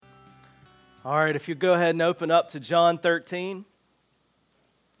All right, if you go ahead and open up to John 13.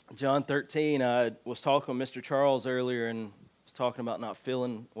 John 13, I was talking with Mr. Charles earlier and was talking about not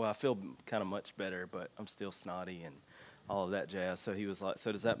feeling, well, I feel kind of much better, but I'm still snotty and all of that jazz. So he was like,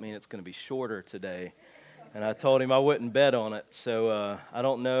 so does that mean it's going to be shorter today? And I told him I wouldn't bet on it. So I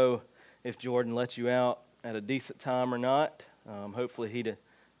don't know if Jordan let you out at a decent time or not. Hopefully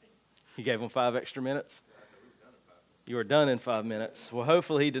he gave him 5 extra minutes. You were done in 5 minutes. Well,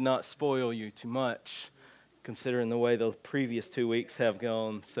 hopefully he did not spoil you too much, considering the way the previous 2 weeks have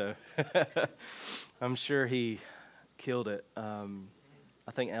gone. So I'm sure he killed it. I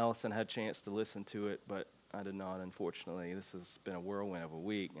think Allison had a chance to listen to it, but I did not, unfortunately. This has been a whirlwind of a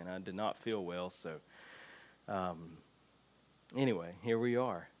week, and I did not feel well. So anyway, here we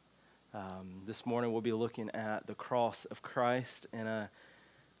are. This morning we'll be looking at the cross of Christ. And,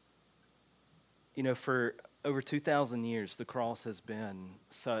 for over 2,000 years, the cross has been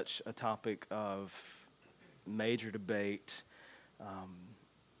such a topic of major debate,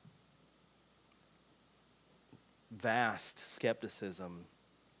 vast skepticism,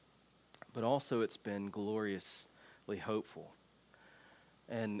 but also it's been gloriously hopeful.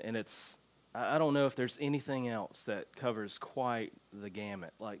 And it's, I don't know if there's anything else that covers quite the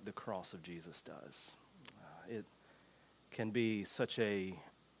gamut like the cross of Jesus does. It can be such a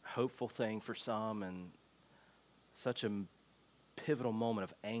hopeful thing for some and such a pivotal moment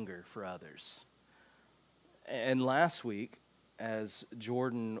of anger for others. And last week, as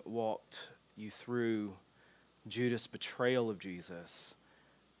Jordan walked you through Judas' betrayal of Jesus,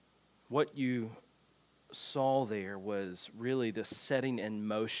 what you saw there was really the setting in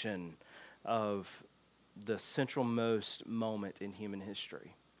motion of the centralmost moment in human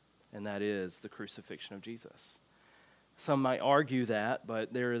history, and that is the crucifixion of Jesus. Some might argue that,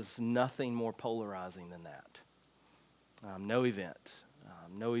 but there is nothing more polarizing than that. No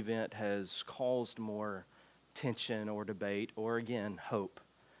event has caused more tension or debate or, again, hope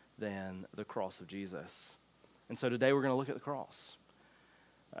than the cross of Jesus. And so today we're going to look at the cross.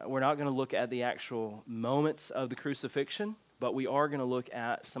 We're not going to look at the actual moments of the crucifixion, but we are going to look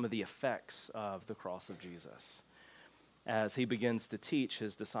at some of the effects of the cross of Jesus as he begins to teach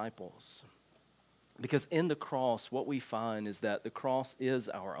his disciples. Because in the cross, what we find is that the cross is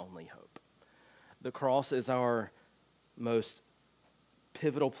our only hope. The cross is our most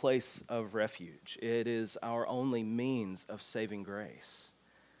pivotal place of refuge. It is our only means of saving grace.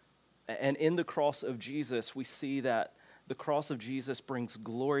 And in the cross of Jesus, we see that the cross of Jesus brings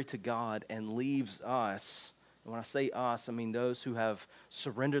glory to God and leaves us, and when I say us, I mean those who have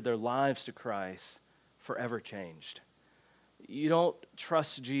surrendered their lives to Christ, forever changed. You don't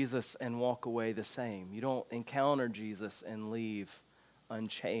trust Jesus and walk away the same. You don't encounter Jesus and leave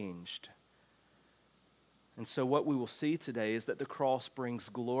unchanged. And so what we will see today is that the cross brings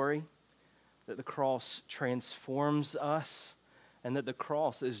glory, that the cross transforms us, and that the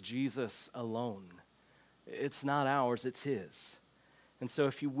cross is Jesus alone. It's not ours, it's his. And so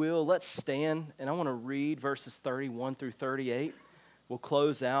if you will, let's stand, and I want to read verses 31 through 38. We'll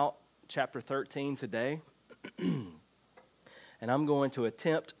close out chapter 13 today. And I'm going to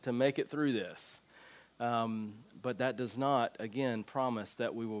attempt to make it through this. But that does not, again, promise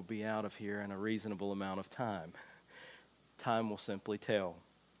that we will be out of here in a reasonable amount of time. Time will simply tell.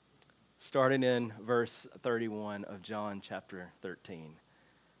 Starting in verse 31 of John chapter 13.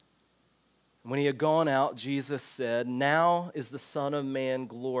 When he had gone out, Jesus said, "Now is the Son of Man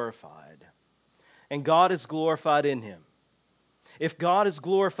glorified, and God is glorified in him. If God is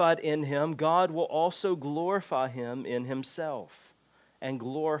glorified in him, God will also glorify him in himself, and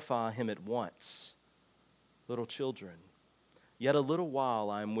glorify him at once. Little children, yet a little while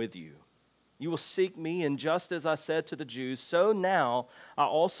I am with you. You will seek me, and just as I said to the Jews, so now I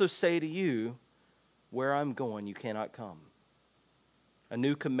also say to you, where I'm going, you cannot come. A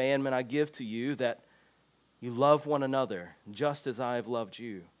new commandment I give to you, that you love one another, just as I have loved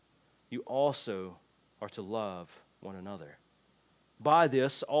you. You also are to love one another. By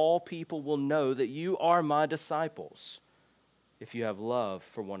this, all people will know that you are my disciples, if you have love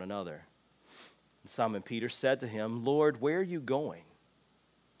for one another." And Simon Peter said to him, "Lord, where are you going?"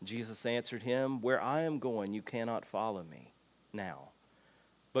 Jesus answered him, "Where I am going, you cannot follow me now,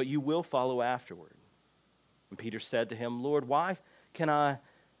 but you will follow afterward." And Peter said to him, "Lord, why can I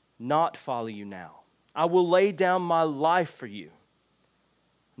not follow you now? I will lay down my life for you."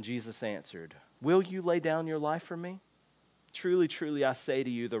 And Jesus answered, "Will you lay down your life for me? Truly, truly, I say to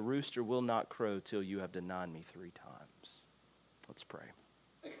you, the rooster will not crow till you have denied me 3 times. Let's pray.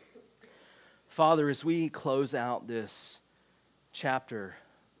 Father, as we close out this chapter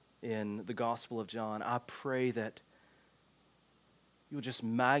in the Gospel of John, I pray that you will just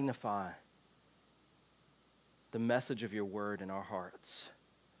magnify the message of your word in our hearts.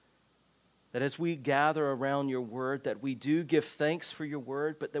 That as we gather around your word, that we do give thanks for your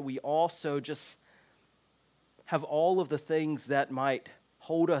word, but that we also just have all of the things that might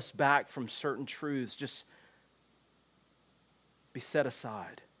hold us back from certain truths just be set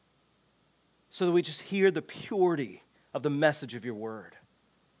aside. So that we just hear the purity of the message of your word.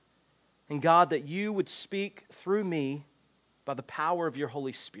 And God, that you would speak through me by the power of your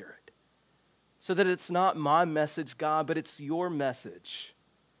Holy Spirit. So that it's not my message, God, but it's your message.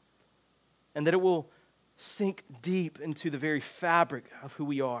 And that it will sink deep into the very fabric of who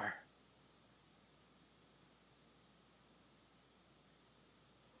we are.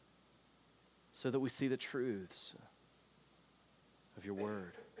 So that we see the truths of your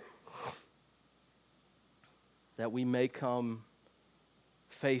word. That we may come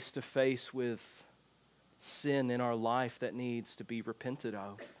face to face with sin in our life that needs to be repented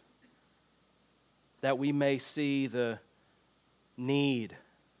of. That we may see the need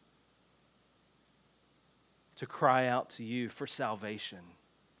to cry out to you for salvation.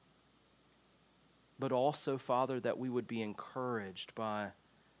 But also, Father, that we would be encouraged by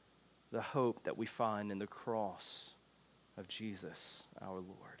the hope that we find in the cross of Jesus, our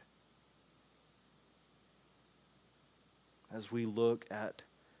Lord. As we look at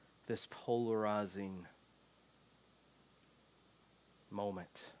this polarizing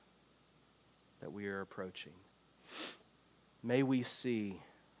moment that we are approaching, may we see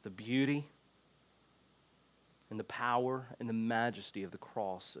the beauty and the power and the majesty of the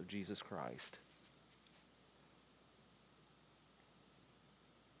cross of Jesus Christ.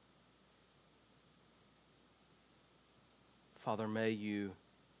 Father, may you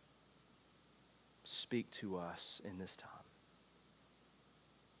speak to us in this time.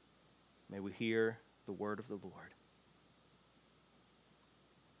 May we hear the word of the Lord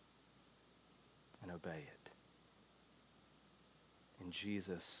and obey it. In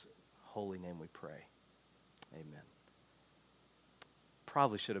Jesus' holy name we pray. Amen.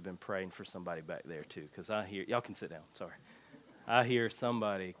 Probably should have been praying for somebody back there too, because I hear, y'all can sit down, sorry. I hear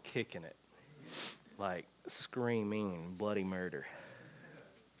somebody kicking it, like screaming bloody murder.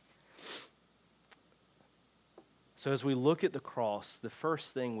 So as we look at the cross, the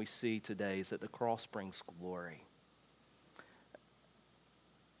first thing we see today is that the cross brings glory.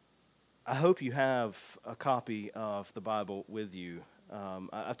 I hope you have a copy of the Bible with you.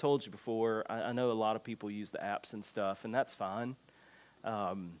 I've told you before, I know a lot of people use the apps and stuff, and that's fine.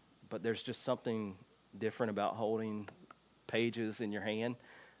 But there's just something different about holding pages in your hand.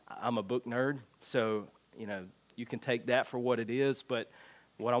 I'm a book nerd, so you can take that for what it is. But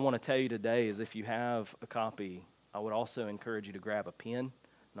what I want to tell you today is if you have a copy, I would also encourage you to grab a pen.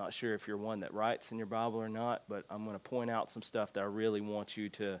 Not sure if you're one that writes in your Bible or not, but I'm going to point out some stuff that I really want you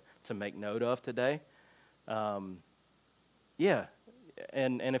to make note of today. And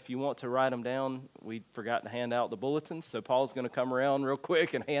if you want to write them down, we forgot to hand out the bulletins, so Paul's going to come around real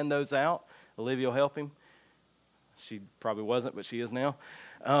quick and hand those out. Olivia will help him. She probably wasn't, but she is now.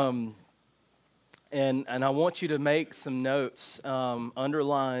 And I want you to make some notes,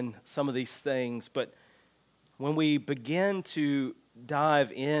 underline some of these things, but when we begin to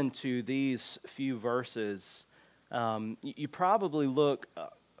dive into these few verses, you probably look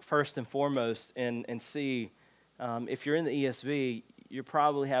first and foremost and see, if you're in the ESV, you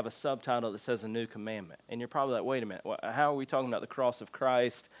probably have a subtitle that says a new commandment. And you're probably like, wait a minute, how are we talking about the cross of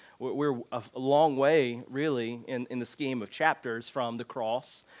Christ? We're a long way, really, in the scheme of chapters from the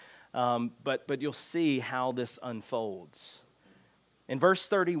cross. But you'll see how this unfolds. In verse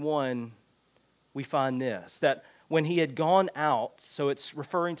 31, we find this, that when he had gone out, so it's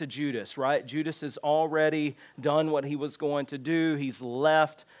referring to Judas, right? Judas has already done what he was going to do. He's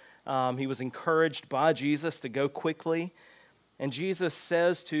left. He was encouraged by Jesus to go quickly. And Jesus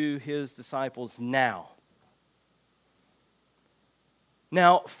says to his disciples, now,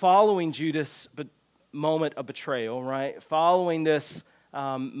 following Judas' moment of betrayal, right? Following this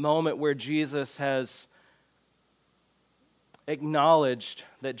moment where Jesus has acknowledged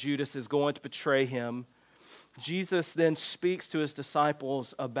that Judas is going to betray him, Jesus then speaks to his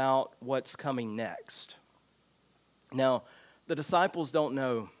disciples about what's coming next. Now, the disciples don't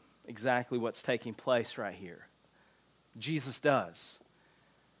know exactly what's taking place right here. Jesus does.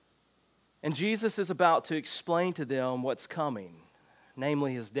 And Jesus is about to explain to them what's coming,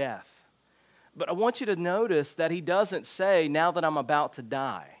 namely his death. But I want you to notice that he doesn't say, now that I'm about to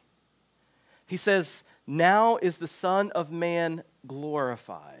die. He says, now is the Son of Man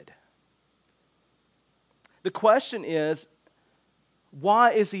glorified. The question is,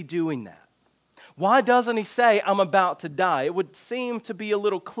 why is he doing that? Why doesn't he say, I'm about to die? It would seem to be a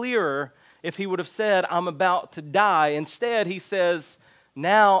little clearer if he would have said, I'm about to die. Instead, he says,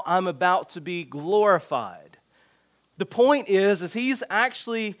 now I'm about to be glorified. The point is he's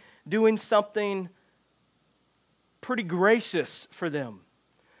actually doing something pretty gracious for them.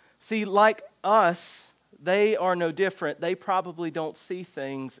 See, like us, they are no different. They probably don't see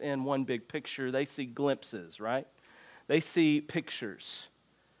things in one big picture. They see glimpses, right? They see pictures.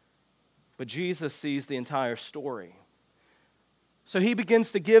 But Jesus sees the entire story. So he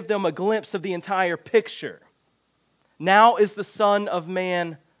begins to give them a glimpse of the entire picture. Now is the Son of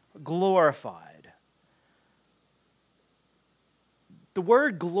Man glorified. The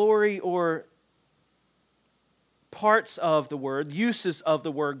word glory, or parts of the word, uses of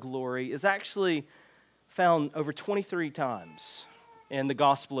the word glory, is actually found over 23 times in the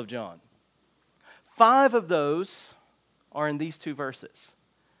Gospel of John. 5 of those are in these 2 verses.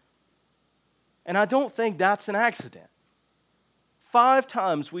 And I don't think that's an accident. 5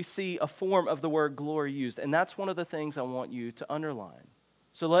 times we see a form of the word glory used, and that's one of the things I want you to underline.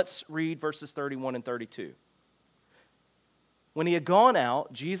 So let's read verses 31 and 32. When he had gone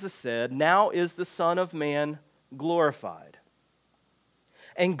out, Jesus said, now is the Son of Man glorified,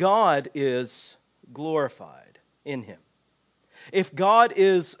 and God is glorified in him. If God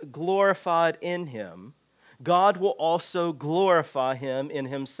is glorified in him, God will also glorify him in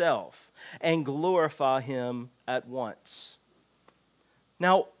himself and glorify him at once.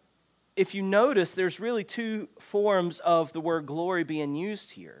 Now, if you notice, there's really 2 forms of the word glory being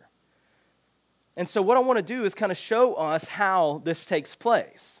used here. And so what I want to do is kind of show us how this takes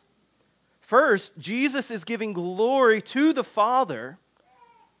place. First, Jesus is giving glory to the Father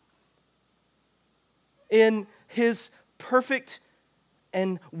in his perfect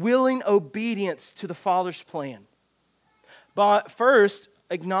and willing obedience to the Father's plan. But first,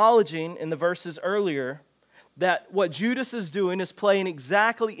 acknowledging in the verses earlier that what Judas is doing is playing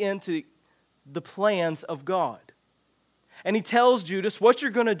exactly into the plans of God. And he tells Judas, what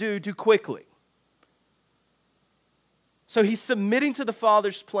you're going to do quickly. So he's submitting to the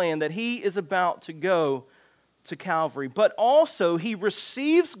Father's plan that he is about to go to Calvary. But also he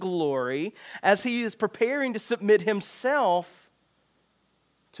receives glory as he is preparing to submit himself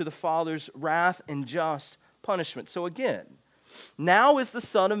to the Father's wrath and just punishment. So again, now is the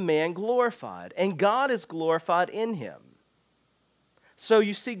Son of Man glorified, and God is glorified in him. So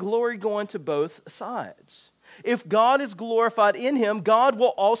you see glory going to both sides. If God is glorified in him, God will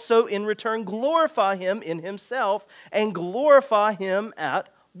also in return glorify him in himself and glorify him at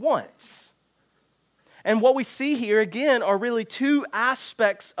once. And what we see here again are really 2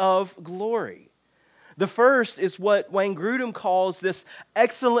 aspects of glory. The first is what Wayne Grudem calls this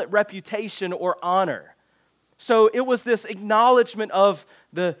excellent reputation or honor. So it was this acknowledgement of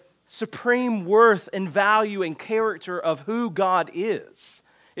the supreme worth and value and character of who God is.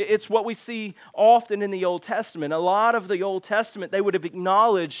 It's what we see often in the Old Testament. A lot of the Old Testament, they would have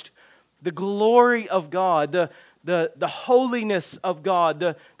acknowledged the glory of God, the holiness of God,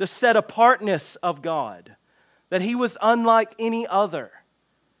 the set-apartness of God, that he was unlike any other.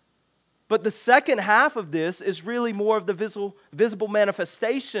 But the second half of this is really more of the visible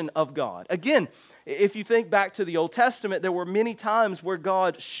manifestation of God. Again, if you think back to the Old Testament, there were many times where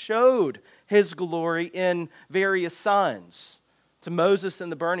God showed his glory in various signs. To Moses in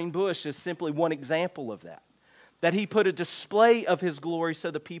the burning bush is simply one example of that. That he put a display of his glory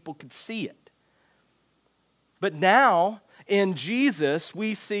so the people could see it. But now, in Jesus,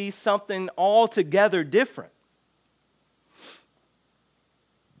 we see something altogether different.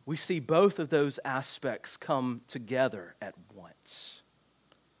 We see both of those aspects come together at once.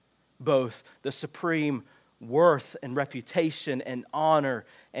 Both the supreme worth and reputation and honor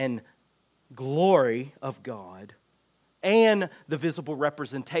and glory of God and the visible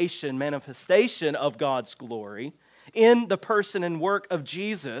representation, manifestation of God's glory in the person and work of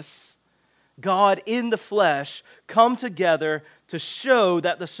Jesus, God in the flesh, come together to show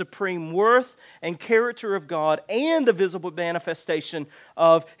that the supreme worth and character of God and the visible manifestation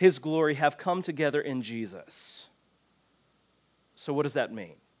of his glory have come together in Jesus. So what does that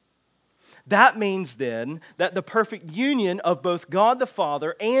mean? That means then that the perfect union of both God the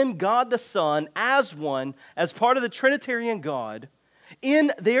Father and God the Son as one, as part of the Trinitarian God,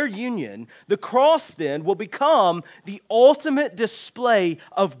 in their union, the cross then will become the ultimate display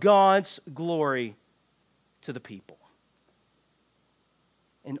of God's glory to the people.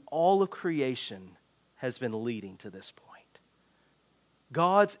 And all of creation has been leading to this point.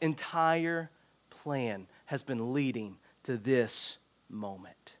 God's entire plan has been leading to this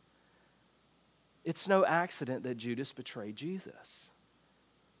moment. It's no accident that Judas betrayed Jesus.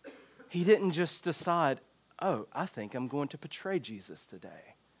 He didn't just decide, oh, I think I'm going to betray Jesus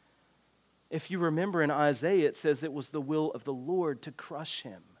today. If you remember in Isaiah, it says it was the will of the Lord to crush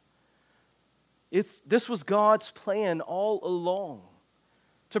him. This was God's plan all along,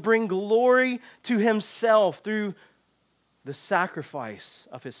 to bring glory to himself through the sacrifice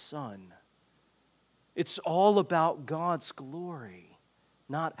of his Son. It's all about God's glory,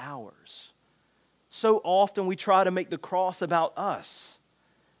 not ours. So often we try to make the cross about us.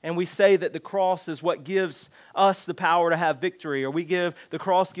 And we say that the cross is what gives us the power to have victory, or the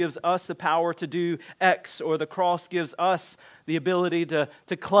cross gives us the power to do X, or the cross gives us the ability to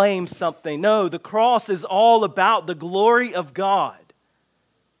claim something. No, the cross is all about the glory of God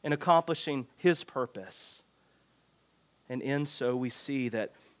in accomplishing his purpose. And in so we see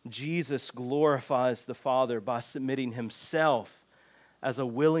that Jesus glorifies the Father by submitting himself as a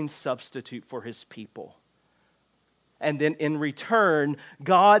willing substitute for his people. And then in return,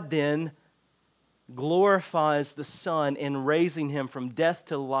 God then glorifies the Son in raising him from death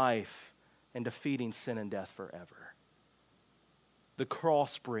to life and defeating sin and death forever. The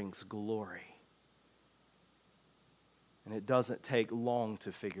cross brings glory. And it doesn't take long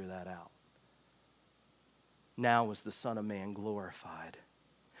to figure that out. Now is the Son of Man glorified,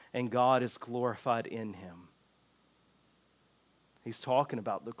 and God is glorified in him. He's talking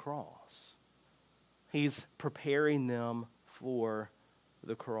about the cross. He's preparing them for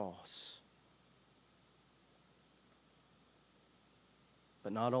the cross.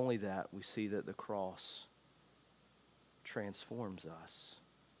 But not only that, we see that the cross transforms us.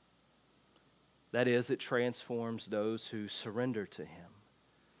 That is, it transforms those who surrender to him.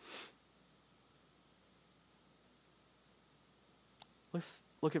 Let's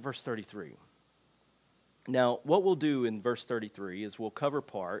look at verse 33. Now, what we'll do in verse 33 is we'll cover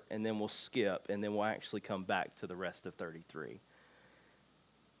part, and then we'll skip, and then we'll actually come back to the rest of 33.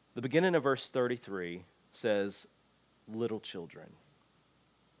 The beginning of verse 33 says, little children.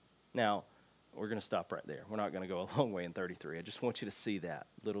 Now, we're going to stop right there. We're not going to go a long way in 33. I just want you to see that,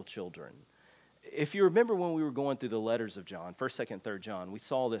 little children. If you remember when we were going through the letters of John, 1st, 2nd, 3rd John, we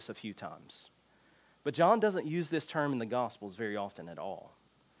saw this a few times. But John doesn't use this term in the Gospels very often at all.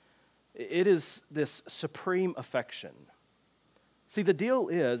 It is this supreme affection. See, the deal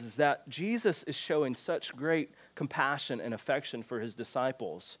is that Jesus is showing such great compassion and affection for his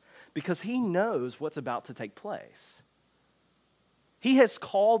disciples because he knows what's about to take place. He has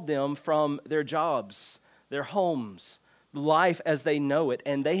called them from their jobs, their homes, life as they know it,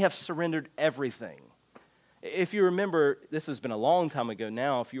 and they have surrendered everything. If you remember, this has been a long time ago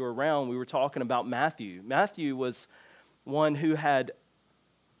now. If you were around, we were talking about Matthew. Matthew was one who had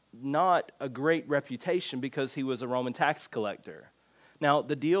not a great reputation because he was a Roman tax collector. Now,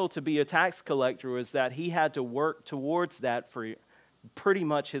 the deal to be a tax collector was that he had to work towards that for pretty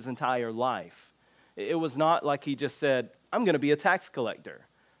much his entire life. It was not like he just said, I'm going to be a tax collector.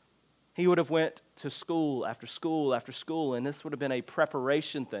 He would have went to school after school after school, and this would have been a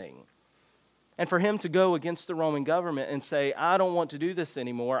preparation thing. And for him to go against the Roman government and say, I don't want to do this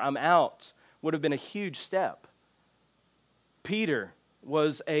anymore, I'm out, would have been a huge step. Peter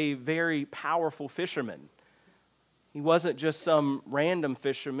was a very powerful fisherman. He wasn't just some random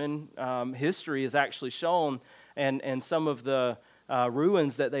fisherman. History has actually shown, and some of the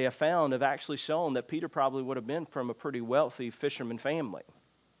ruins that they have found have actually shown that Peter probably would have been from a pretty wealthy fisherman family.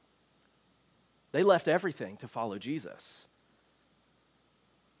 They left everything to follow Jesus.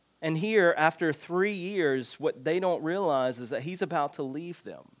 And here, after 3 years, what they don't realize is that he's about to leave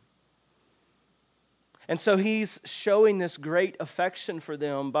them. And so he's showing this great affection for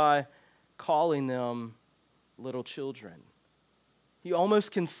them by calling them little children. You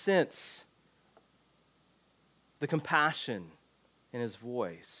almost can sense the compassion in his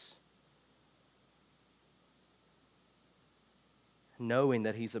voice, knowing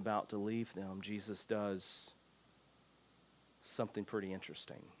that he's about to leave them. Jesus does something pretty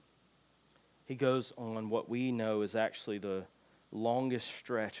interesting. He goes on what we know is actually the longest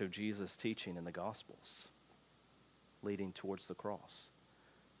stretch of Jesus' teaching in the Gospels, leading towards the cross.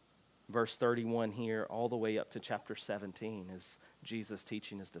 Verse 31 here, all the way up to chapter 17, is Jesus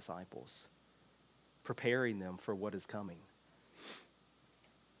teaching his disciples, preparing them for what is coming.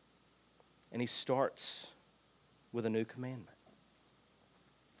 And he starts with a new commandment.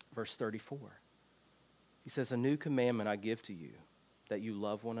 Verse 34. He says, a new commandment I give to you, that you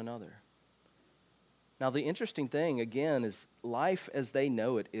love one another. Now, the interesting thing, again, is life as they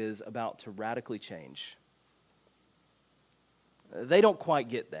know it is about to radically change. They don't quite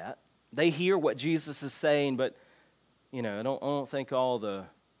get that. They hear what Jesus is saying, but, I don't think all the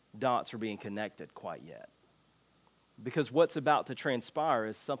dots are being connected quite yet. Because what's about to transpire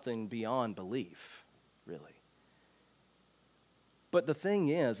is something beyond belief, really. But the thing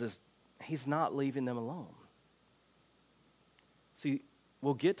is He's not leaving them alone. See,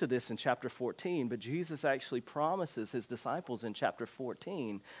 we'll get to this in chapter 14, but Jesus actually promises his disciples in chapter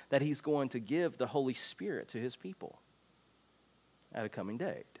 14 that he's going to give the Holy Spirit to his people at a coming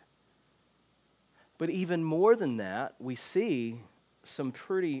date. But even more than that, we see some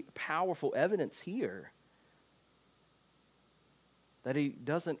pretty powerful evidence here that he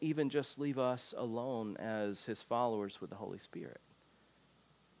doesn't even just leave us alone as his followers with the Holy Spirit.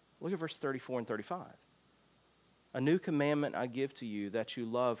 Look at verse 34 and 35. A new commandment I give to you, that you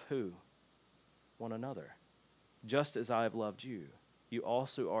love who? One another. Just as I have loved you, you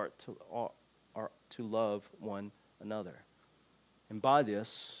also are to love one another. And by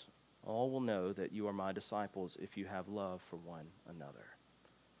this, all will know that you are my disciples if you have love for one another.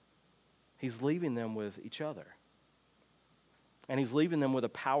 He's leaving them with each other. And he's leaving them with a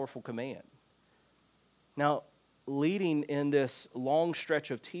powerful command. Now, leading in this long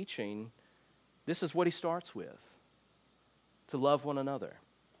stretch of teaching, this is what he starts with: to love one another.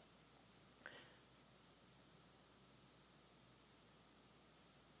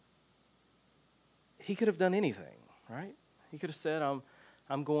 He could have done anything, right? He could have said,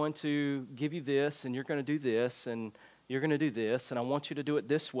 I'm going to give you this, and you're going to do this, and you're going to do this, and I want you to do it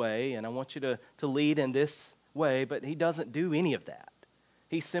this way, and I want you to lead in this way, but he doesn't do any of that.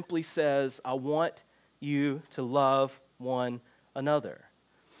 He simply says, I want you to love one another,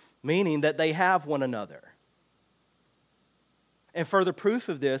 meaning that they have one another. And further proof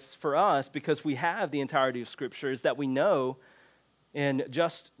of this for us, because we have the entirety of Scripture, is that we know in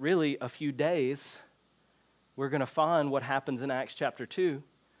just really a few days, we're going to find what happens in Acts chapter 2,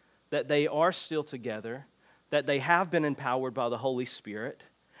 that they are still together, that they have been empowered by the Holy Spirit,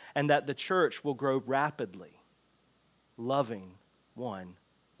 and that the church will grow rapidly, loving one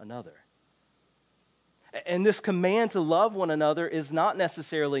another. And this command to love one another is not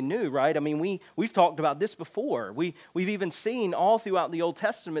necessarily new, right? I mean, we've talked about this before. We've even seen all throughout the Old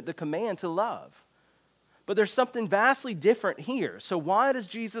Testament the command to love. But there's something vastly different here. So why does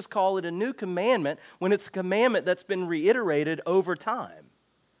Jesus call it a new commandment when it's a commandment that's been reiterated over time?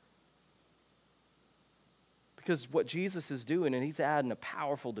 Because what Jesus is doing, and he's adding a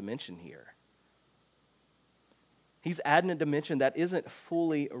powerful dimension here. He's adding a dimension that isn't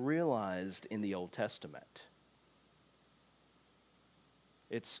fully realized in the Old Testament.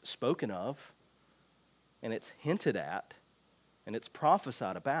 It's spoken of, and it's hinted at, and it's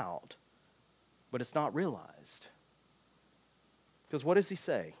prophesied about, but it's not realized. Because what does he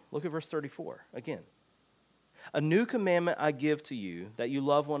say? Look at verse 34 again. A new commandment I give to you, that you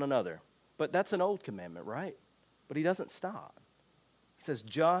love one another. But that's an old commandment, right? But he doesn't stop. He says,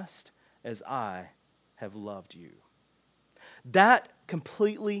 just as I have loved you. That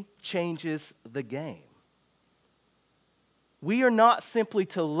completely changes the game. We are not simply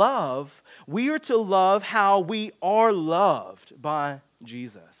to love, we are to love how we are loved by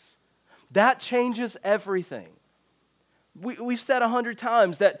Jesus. That changes everything. We've said 100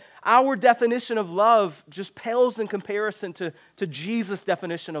 times that our definition of love just pales in comparison to Jesus'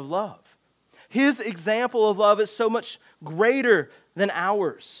 definition of love. His example of love is so much greater than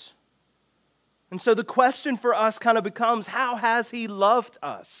ours. And so the question for us kind of becomes, how has he loved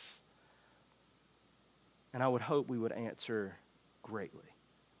us? And I would hope we would answer greatly.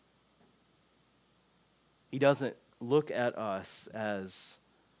 He doesn't look at us as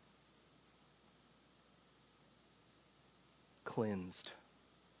cleansed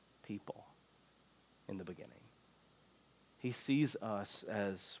people in the beginning. He sees us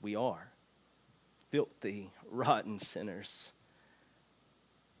as we are, filthy, rotten sinners,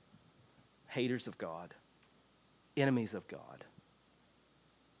 haters of God, enemies of God,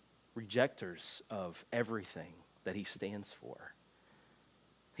 rejectors of everything that he stands for.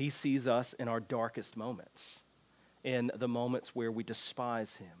 He sees us in our darkest moments, in the moments where we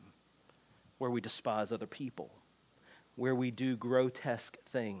despise him, where we despise other people, where we do grotesque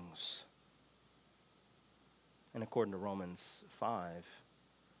things. And according to Romans 5,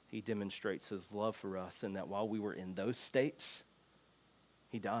 he demonstrates his love for us in that while we were in those states,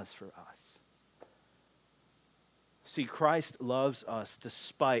 he dies for us. See, Christ loves us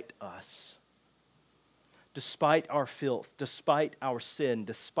despite us. Despite our filth, despite our sin,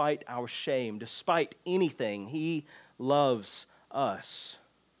 despite our shame, despite anything, he loves us.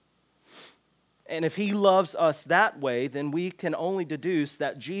 And if he loves us that way, then we can only deduce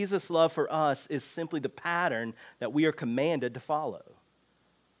that Jesus' love for us is simply the pattern that we are commanded to follow.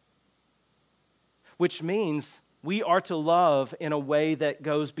 Which means we are to love in a way that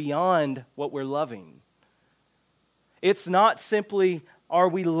goes beyond what we're loving. It's not simply, are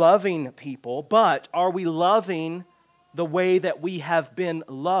we loving people, but are we loving the way that we have been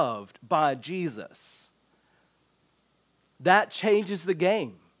loved by Jesus. That changes the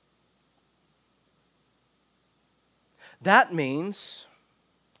game. That means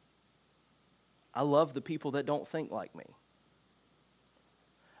I love the people that don't think like me.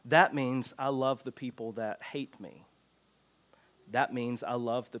 That means I love the people that hate me. That means I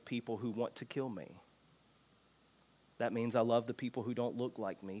love the people who want to kill me. That means I love the people who don't look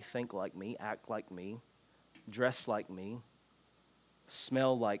like me, think like me, act like me, dress like me,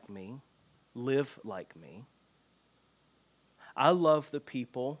 smell like me, live like me. I love the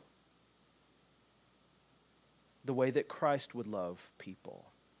people the way that Christ would love people.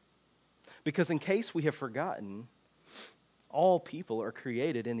 Because in case we have forgotten, all people are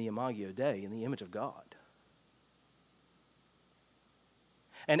created in the Imago Dei, in the image of God.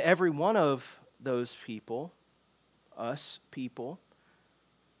 And every one of those people, us people,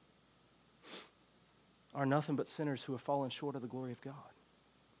 are nothing but sinners who have fallen short of the glory of God.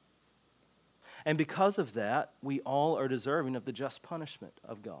 And because of that, we all are deserving of the just punishment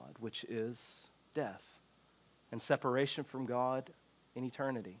of God, which is death and separation from God in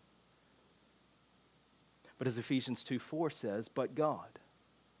eternity. But as Ephesians 2:4 says, but God,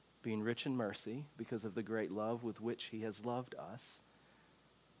 being rich in mercy, because of the great love with which he has loved us,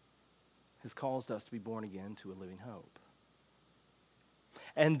 has caused us to be born again to a living hope.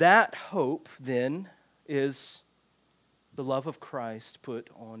 And that hope, then, is the love of Christ put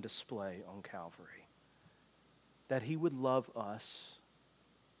on display on Calvary. That he would love us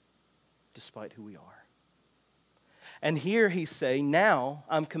despite who we are. And here he's saying, now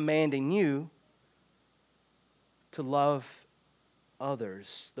I'm commanding you to love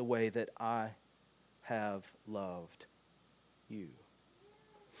others the way that I have loved you.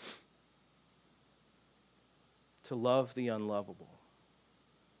 To love the unlovable.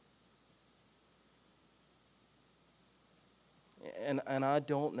 And I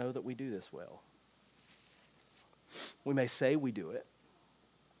don't know that we do this well. We may say we do it,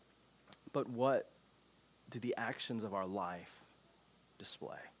 but what do the actions of our life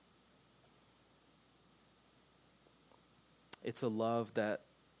display? It's a love that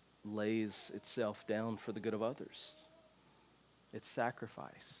lays itself down for the good of others. It's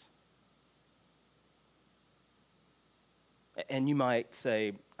sacrifice. And you might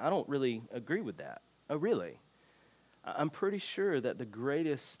say, I don't really agree with that. Oh, really? I'm pretty sure that the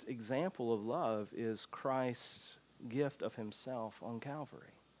greatest example of love is Christ's gift of himself on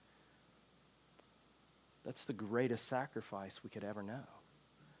Calvary. That's the greatest sacrifice we could ever know.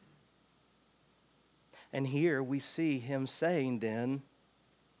 And here we see him saying then,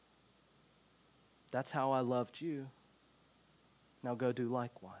 that's how I loved you. Now go do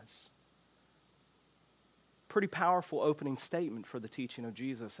likewise. Pretty powerful opening statement for the teaching of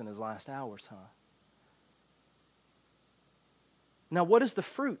Jesus in his last hours, huh? Now, what is the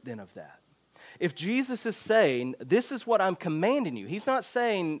fruit then of that? If Jesus is saying, this is what I'm commanding you, he's not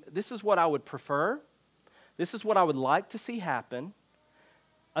saying, this is what I would prefer, this is what I would like to see happen.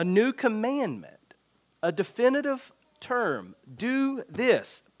 A new commandment, a definitive term, do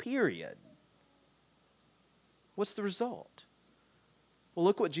this, period. What's the result? Well,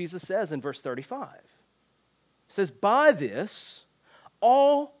 look what Jesus says in verse 35. It says, by this,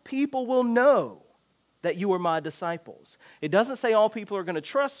 all people will know that you are my disciples. It doesn't say all people are going to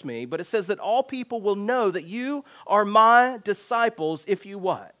trust me, but it says that all people will know that you are my disciples if you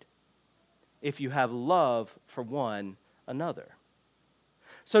what? If you have love for one another.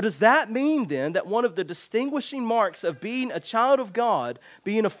 So does that mean then that one of the distinguishing marks of being a child of God,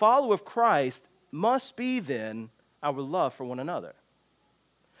 being a follower of Christ, must be then our love for one another?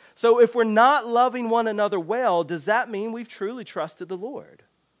 So if we're not loving one another well, does that mean we've truly trusted the Lord?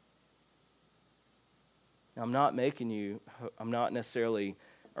 I'm not necessarily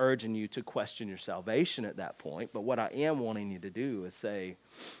urging you to question your salvation at that point, but what I am wanting you to do is say,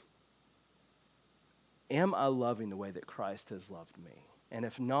 am I loving the way that Christ has loved me? And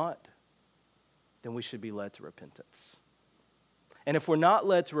if not, then we should be led to repentance. And if we're not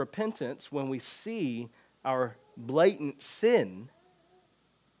led to repentance when we see our blatant sin,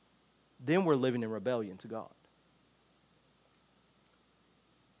 then we're living in rebellion to God.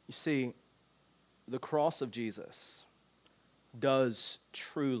 You see, the cross of Jesus does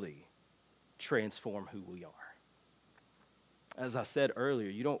truly transform who we are. As I said earlier,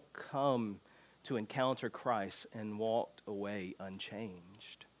 you don't come to encounter Christ and walk away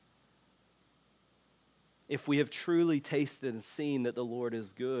unchanged. If we have truly tasted and seen that the Lord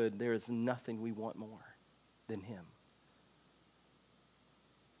is good, there is nothing we want more than him.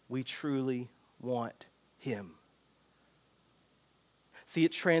 We truly want him. See,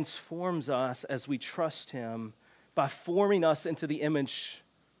 it transforms us as we trust him by forming us into the image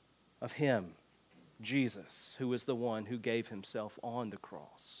of Him, Jesus, who is the one who gave Himself on the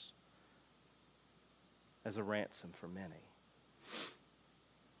cross as a ransom for many.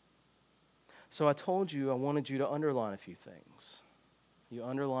 So I told you I wanted you to underline a few things. You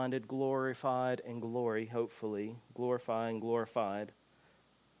underlined it, glorified and glory, hopefully. Glorify and glorified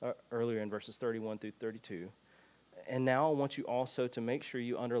earlier in verses 31 through 32. And now I want you also to make sure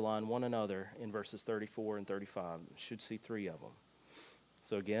you underline one another in verses 34 and 35. You should see 3 of them.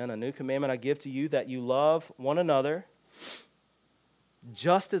 So again, a new commandment I give to you, that you love one another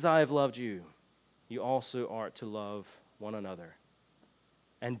just as I have loved you. You also are to love one another.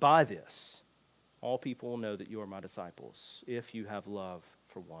 And by this, all people will know that you are my disciples, if you have love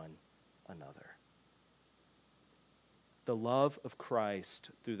for one another. The love of Christ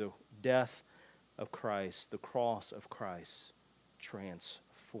through the death of Christ, the cross of Christ,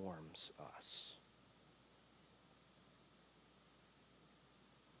 transforms us.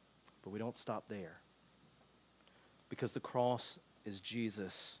 But we don't stop there, because the cross is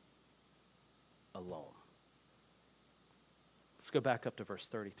Jesus alone. Let's go back up to verse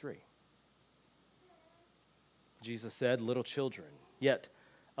 33. Jesus said, "Little children, yet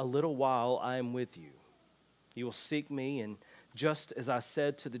a little while I am with you. You will seek me, and just as I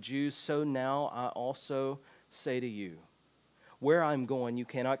said to the Jews, so now I also say to you, where I am going, you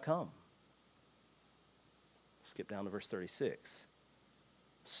cannot come." Skip down to verse 36.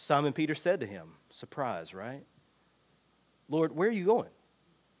 Simon Peter said to him, surprise, right? "Lord, where are you going?"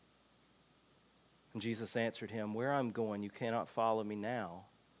 And Jesus answered him, "Where I'm going, you cannot follow me now,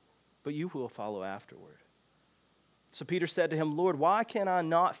 but you will follow afterward." So Peter said to him, "Lord, why can I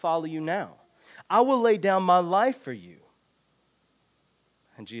not follow you now? I will lay down my life for you."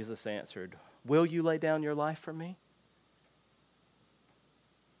 And Jesus answered, "Will you lay down your life for me?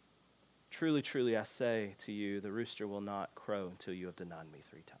 Truly, truly, I say to you, the rooster will not crow until you have denied me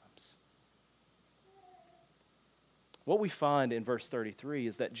 3 times." What we find in verse 33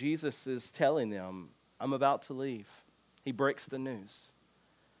 is that Jesus is telling them, I'm about to leave. He breaks the news.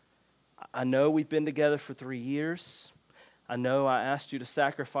 I know we've been together for 3 years. I know I asked you to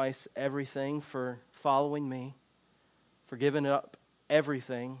sacrifice everything for following me, for giving up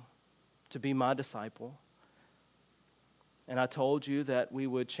everything to be my disciple. And I told you that we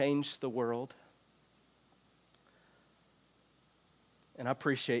would change the world. And I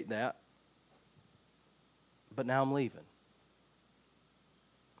appreciate that. But now I'm leaving.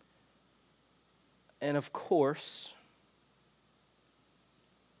 And of course,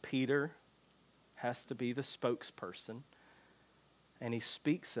 Peter has to be the spokesperson. And he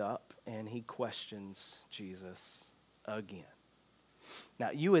speaks up and he questions Jesus again.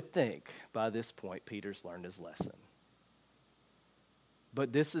 Now, you would think by this point Peter's learned his lesson.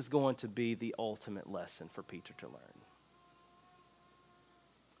 But this is going to be the ultimate lesson for Peter to learn.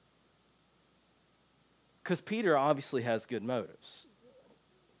 Because Peter obviously has good motives.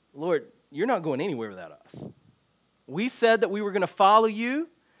 Lord, you're not going anywhere without us. We said that we were going to follow you,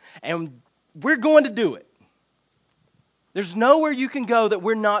 and we're going to do it. There's nowhere you can go that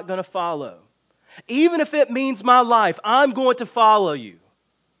we're not going to follow. Even if it means my life, I'm going to follow you.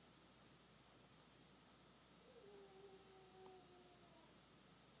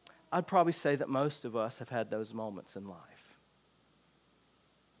 I'd probably say that most of us have had those moments in life.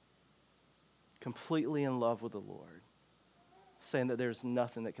 Completely in love with the Lord, saying that there's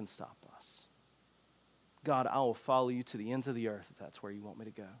nothing that can stop us. God, I will follow you to the ends of the earth if that's where you want me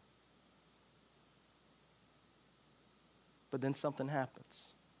to go. But then something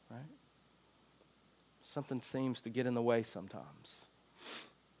happens, right? Something seems to get in the way sometimes.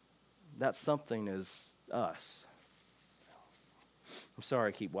 That something is us. I'm sorry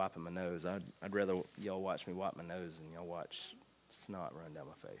I keep wiping my nose. I'd rather y'all watch me wipe my nose than y'all watch snot run down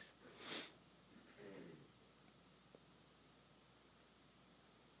my face.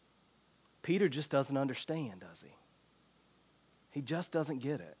 Peter just doesn't understand, does he? He just doesn't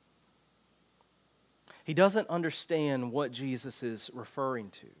get it. He doesn't understand what Jesus is referring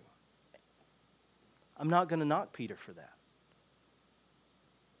to. I'm not going to knock Peter for that.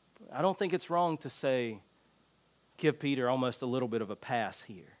 I don't think it's wrong to say, give Peter almost a little bit of a pass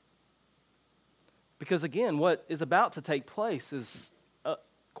here. Because again, what is about to take place is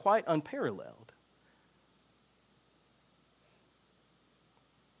quite unparalleled.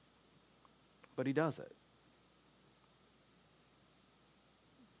 But he does it.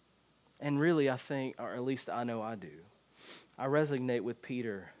 And really, I think, or at least I know I do, I resonate with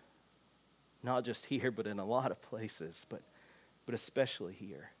Peter, not just here, but in a lot of places, but especially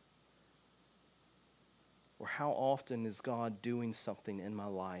here. Or how often is God doing something in my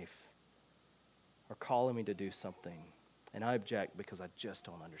life? or calling me to do something, and I object because I just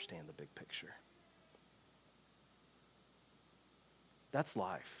don't understand the big picture. That's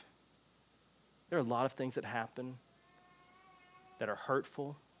life. There are a lot of things that happen that are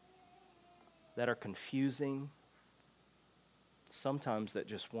hurtful, that are confusing, sometimes that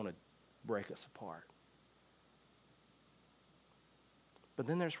just want to break us apart. But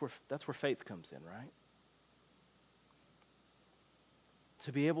then that's where faith comes in, right?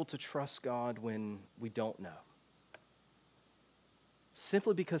 To be able to trust God when we don't know.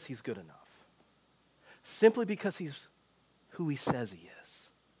 Simply because he's good enough. Simply because he's who he says he is.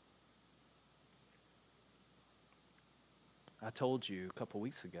 I told you a couple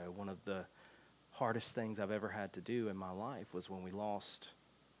weeks ago, one of the hardest things I've ever had to do in my life was when we lost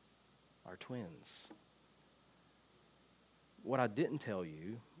our twins. What I didn't tell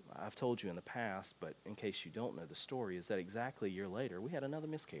you, I've told you in the past, but in case you don't know the story, is that exactly a year later, we had another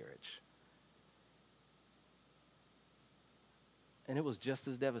miscarriage. And it was just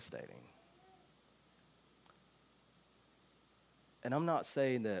as devastating. And I'm not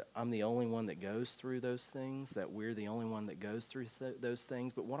saying that I'm the only one that goes through those things, that we're the only one that goes through those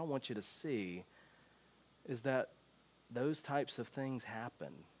things, but what I want you to see is that those types of things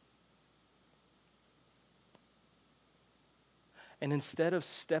happen. And instead of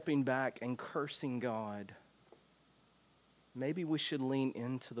stepping back and cursing God, maybe we should lean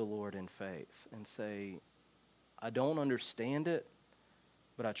into the Lord in faith and say, I don't understand it,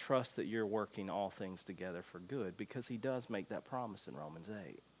 but I trust that you're working all things together for good, because he does make that promise in Romans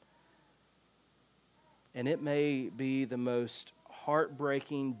 8. And it may be the most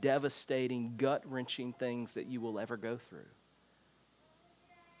heartbreaking, devastating, gut-wrenching things that you will ever go through.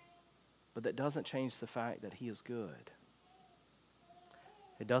 But that doesn't change the fact that he is good.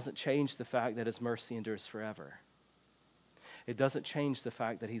 It doesn't change the fact that his mercy endures forever. It doesn't change the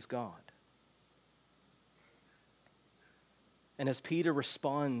fact that he's God. And as Peter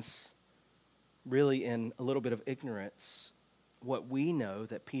responds really in a little bit of ignorance, what we know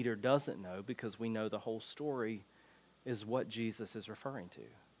that Peter doesn't know, because we know the whole story, is what Jesus is referring to.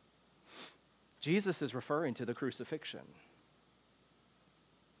 Jesus is referring to the crucifixion.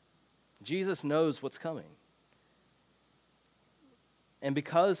 Jesus knows what's coming. And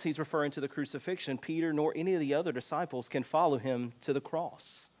because he's referring to the crucifixion, Peter nor any of the other disciples can follow him to the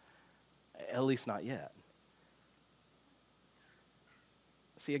cross. At least not yet.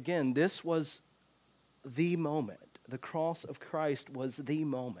 See, again, this was the moment. The cross of Christ was the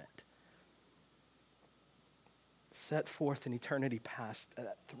moment set forth in eternity past,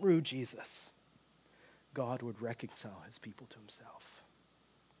 that through Jesus, God would reconcile his people to himself.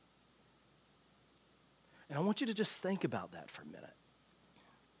 And I want you to just think about that for a minute.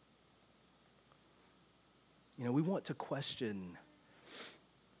 You know, we want to question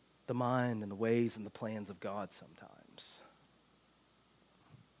the mind and the ways and the plans of God sometimes.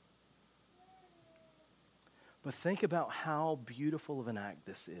 But think about how beautiful of an act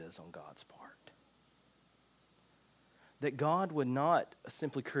this is on God's part. That God would not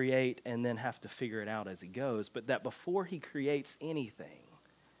simply create and then have to figure it out as he goes, but that before he creates anything,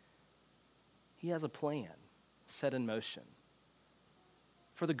 he has a plan set in motion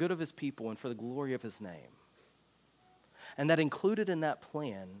for the good of his people and for the glory of his name. And that included in that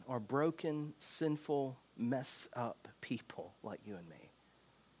plan are broken, sinful, messed up people like you and me.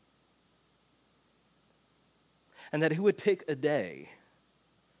 And that he would pick a day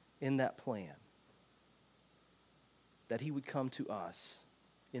in that plan that he would come to us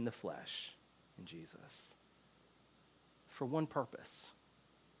in the flesh, in Jesus, for one purpose: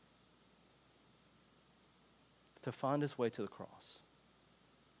 to find his way to the cross.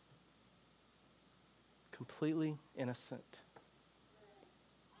 Completely innocent.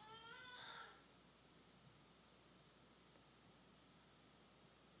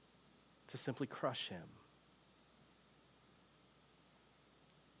 To simply crush him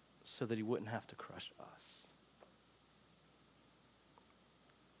so that he wouldn't have to crush us.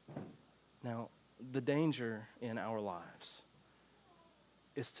 Now, the danger in our lives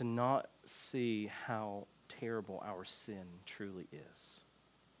is to not see how terrible our sin truly is.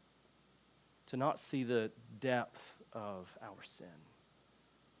 To not see the depth of our sin.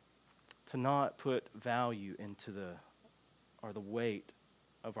 To not put value into the weight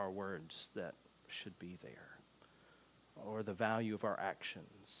of our words that should be there, or the value of our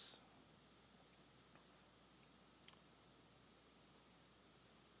actions.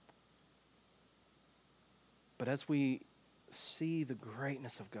 But as we see the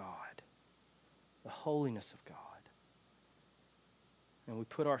greatness of God, the holiness of God, and we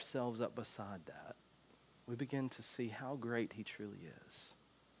put ourselves up beside that, we begin to see how great he truly is.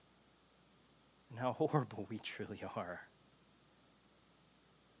 and how horrible we truly are.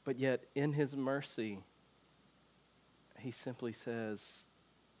 But yet, in his mercy, he simply says,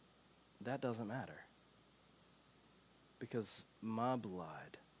 that doesn't matter. Because my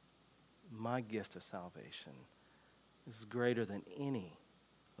blood, my gift of salvation, is greater than any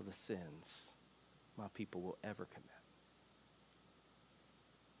of the sins my people will ever commit.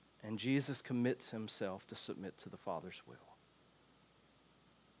 And Jesus commits himself to submit to the Father's will.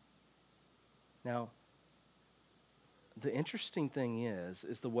 Now, the interesting thing is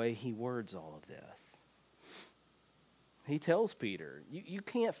the way he words all of this. He tells Peter, you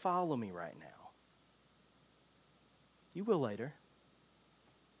can't follow me right now. You will later.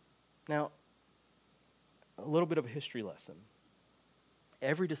 Now, a little bit of a history lesson.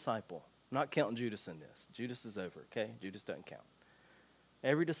 Every disciple, I'm not counting Judas in this. Judas is over, okay? Judas doesn't count.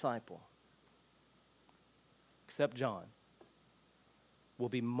 Every disciple, except John, will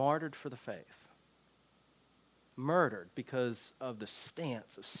be martyred for the faith. Murdered because of the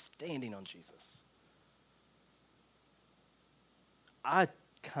stance of standing on Jesus. I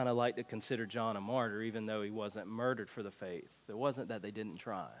kind of like to consider John a martyr, even though he wasn't murdered for the faith. It wasn't that they didn't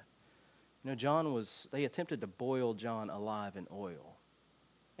try. You know, they attempted to boil John alive in oil,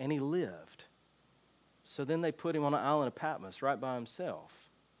 and he lived. So then they put him on an island of Patmos right by himself.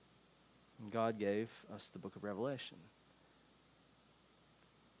 And God gave us the book of Revelation.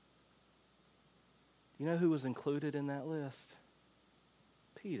 You know who was included in that list?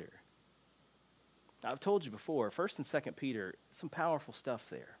 Peter. I've told you before, 1st and 2nd Peter, some powerful stuff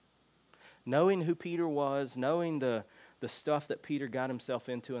there. Knowing who Peter was, knowing the stuff that Peter got himself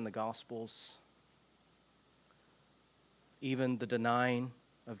into in the Gospels, even the denying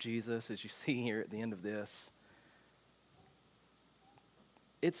of Jesus, as you see here at the end of this.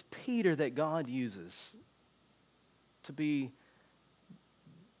 It's Peter that God uses to be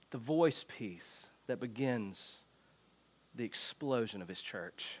the voice piece that begins the explosion of his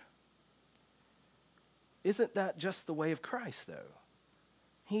church. Isn't that just the way of Christ, though?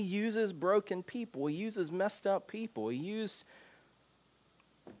 He uses broken people. He uses messed up people. He used,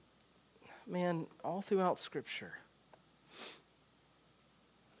 all throughout Scripture.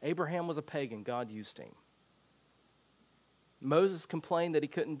 Abraham was a pagan. God used him. Moses complained that he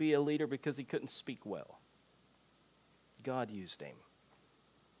couldn't be a leader because he couldn't speak well. God used him.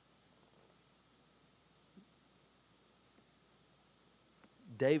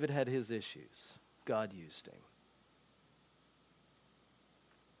 David had his issues. God used him.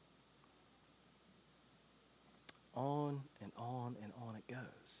 On and on and on it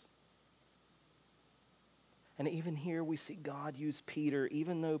goes. And even here we see God use Peter,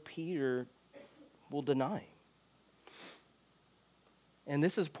 even though Peter will deny him. And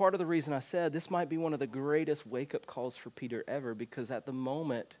this is part of the reason I said this might be one of the greatest wake-up calls for Peter ever, because at the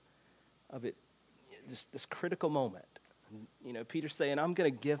moment of it, this critical moment, Peter's saying, I'm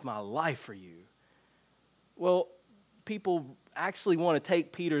going to give my life for you. Well, people actually want to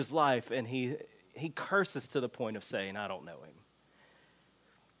take Peter's life, and he curses to the point of saying, I don't know him.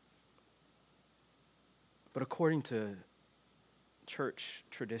 But according to church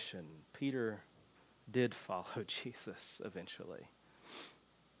tradition, Peter did follow Jesus eventually.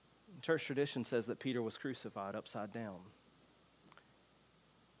 Church tradition says that Peter was crucified upside down.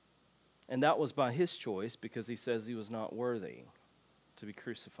 And that was by his choice, because he says he was not worthy to be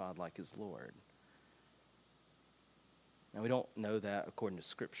crucified like his Lord. Now, we don't know that according to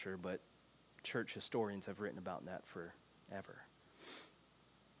Scripture, but church historians have written about that forever.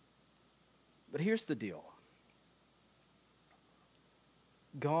 But here's the deal.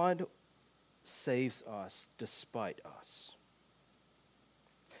 God saves us despite us.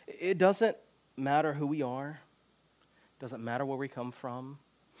 It doesn't matter who we are. It doesn't matter where we come from.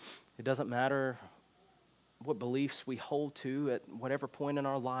 It doesn't matter what beliefs we hold to at whatever point in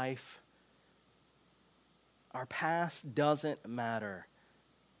our life. Our past doesn't matter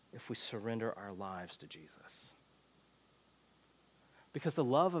if we surrender our lives to Jesus. Because the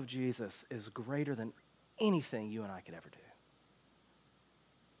love of Jesus is greater than anything you and I could ever do.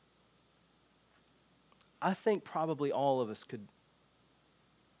 I think probably all of us could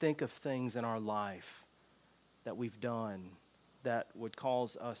think of things in our life that we've done that would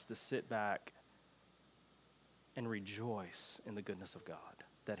cause us to sit back and rejoice in the goodness of God,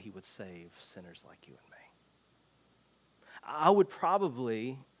 that he would save sinners like you and me. I would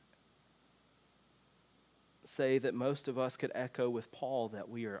probably say that most of us could echo with Paul that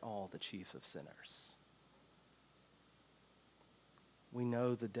we are all the chief of sinners. We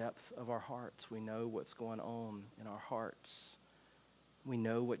know the depth of our hearts. We know what's going on in our hearts. We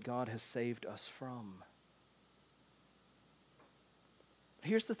know what God has saved us from.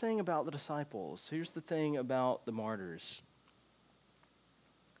 Here's the thing about the disciples. Here's the thing about the martyrs.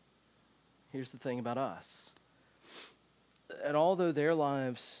 Here's the thing about us. And although their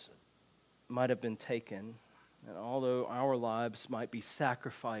lives might have been taken, and although our lives might be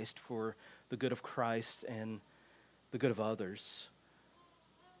sacrificed for the good of Christ and the good of others,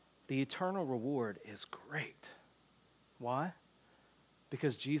 the eternal reward is great. Why?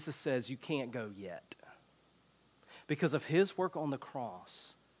 Because Jesus says you can't go yet. Because of his work on the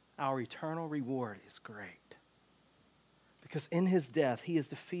cross, our eternal reward is great. Because in his death, he has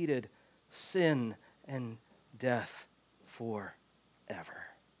defeated sin and death forever.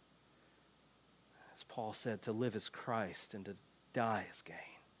 As Paul said, to live is Christ and to die is gain.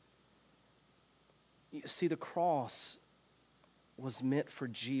 You see, the cross was meant for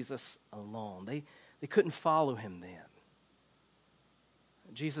Jesus alone. They couldn't follow him then.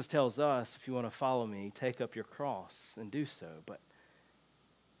 Jesus tells us, if you want to follow me, take up your cross and do so. But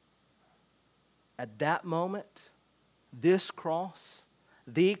at that moment, this cross,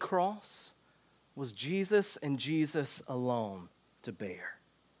 the cross, was Jesus and Jesus alone to bear.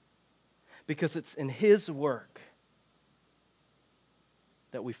 Because it's in his work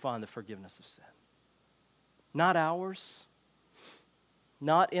that we find the forgiveness of sin. Not ours.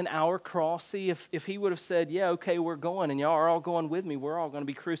 Not in our cross. See, if he would have said, yeah, okay, we're going, and y'all are all going with me, we're all going to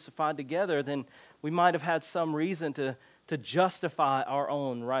be crucified together, then we might have had some reason to justify our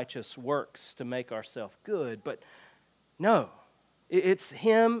own righteous works to make ourselves good. But no, it's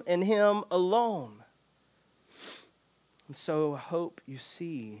him and him alone. And so I hope you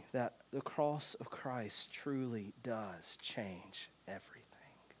see that the cross of Christ truly does change everything.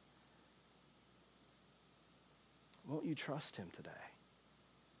 Won't you trust him today?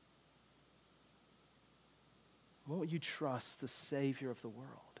 Won't you trust the Savior of the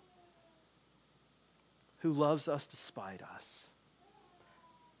world, who loves us despite us?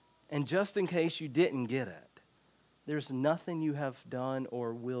 And just in case you didn't get it, there's nothing you have done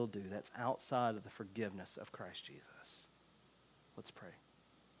or will do that's outside of the forgiveness of Christ Jesus. Let's pray.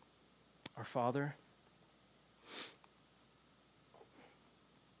 Our Father,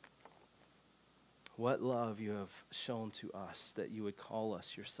 what love you have shown to us that you would call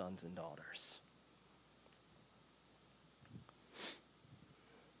us your sons and daughters.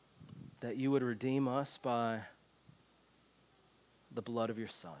 That you would redeem us by the blood of your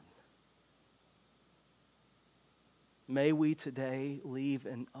Son. May we today leave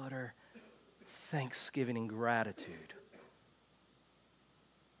in utter thanksgiving and gratitude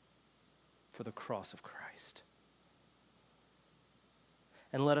for the cross of Christ.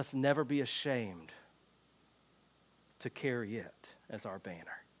 And let us never be ashamed to carry it as our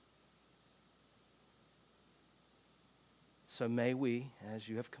banner. So may we, as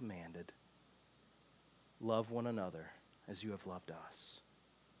you have commanded, love one another as you have loved us.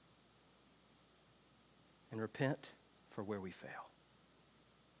 And repent for where we fail,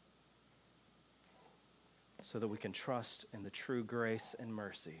 so that we can trust in the true grace and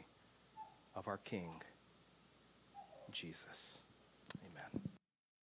mercy of our King, Jesus.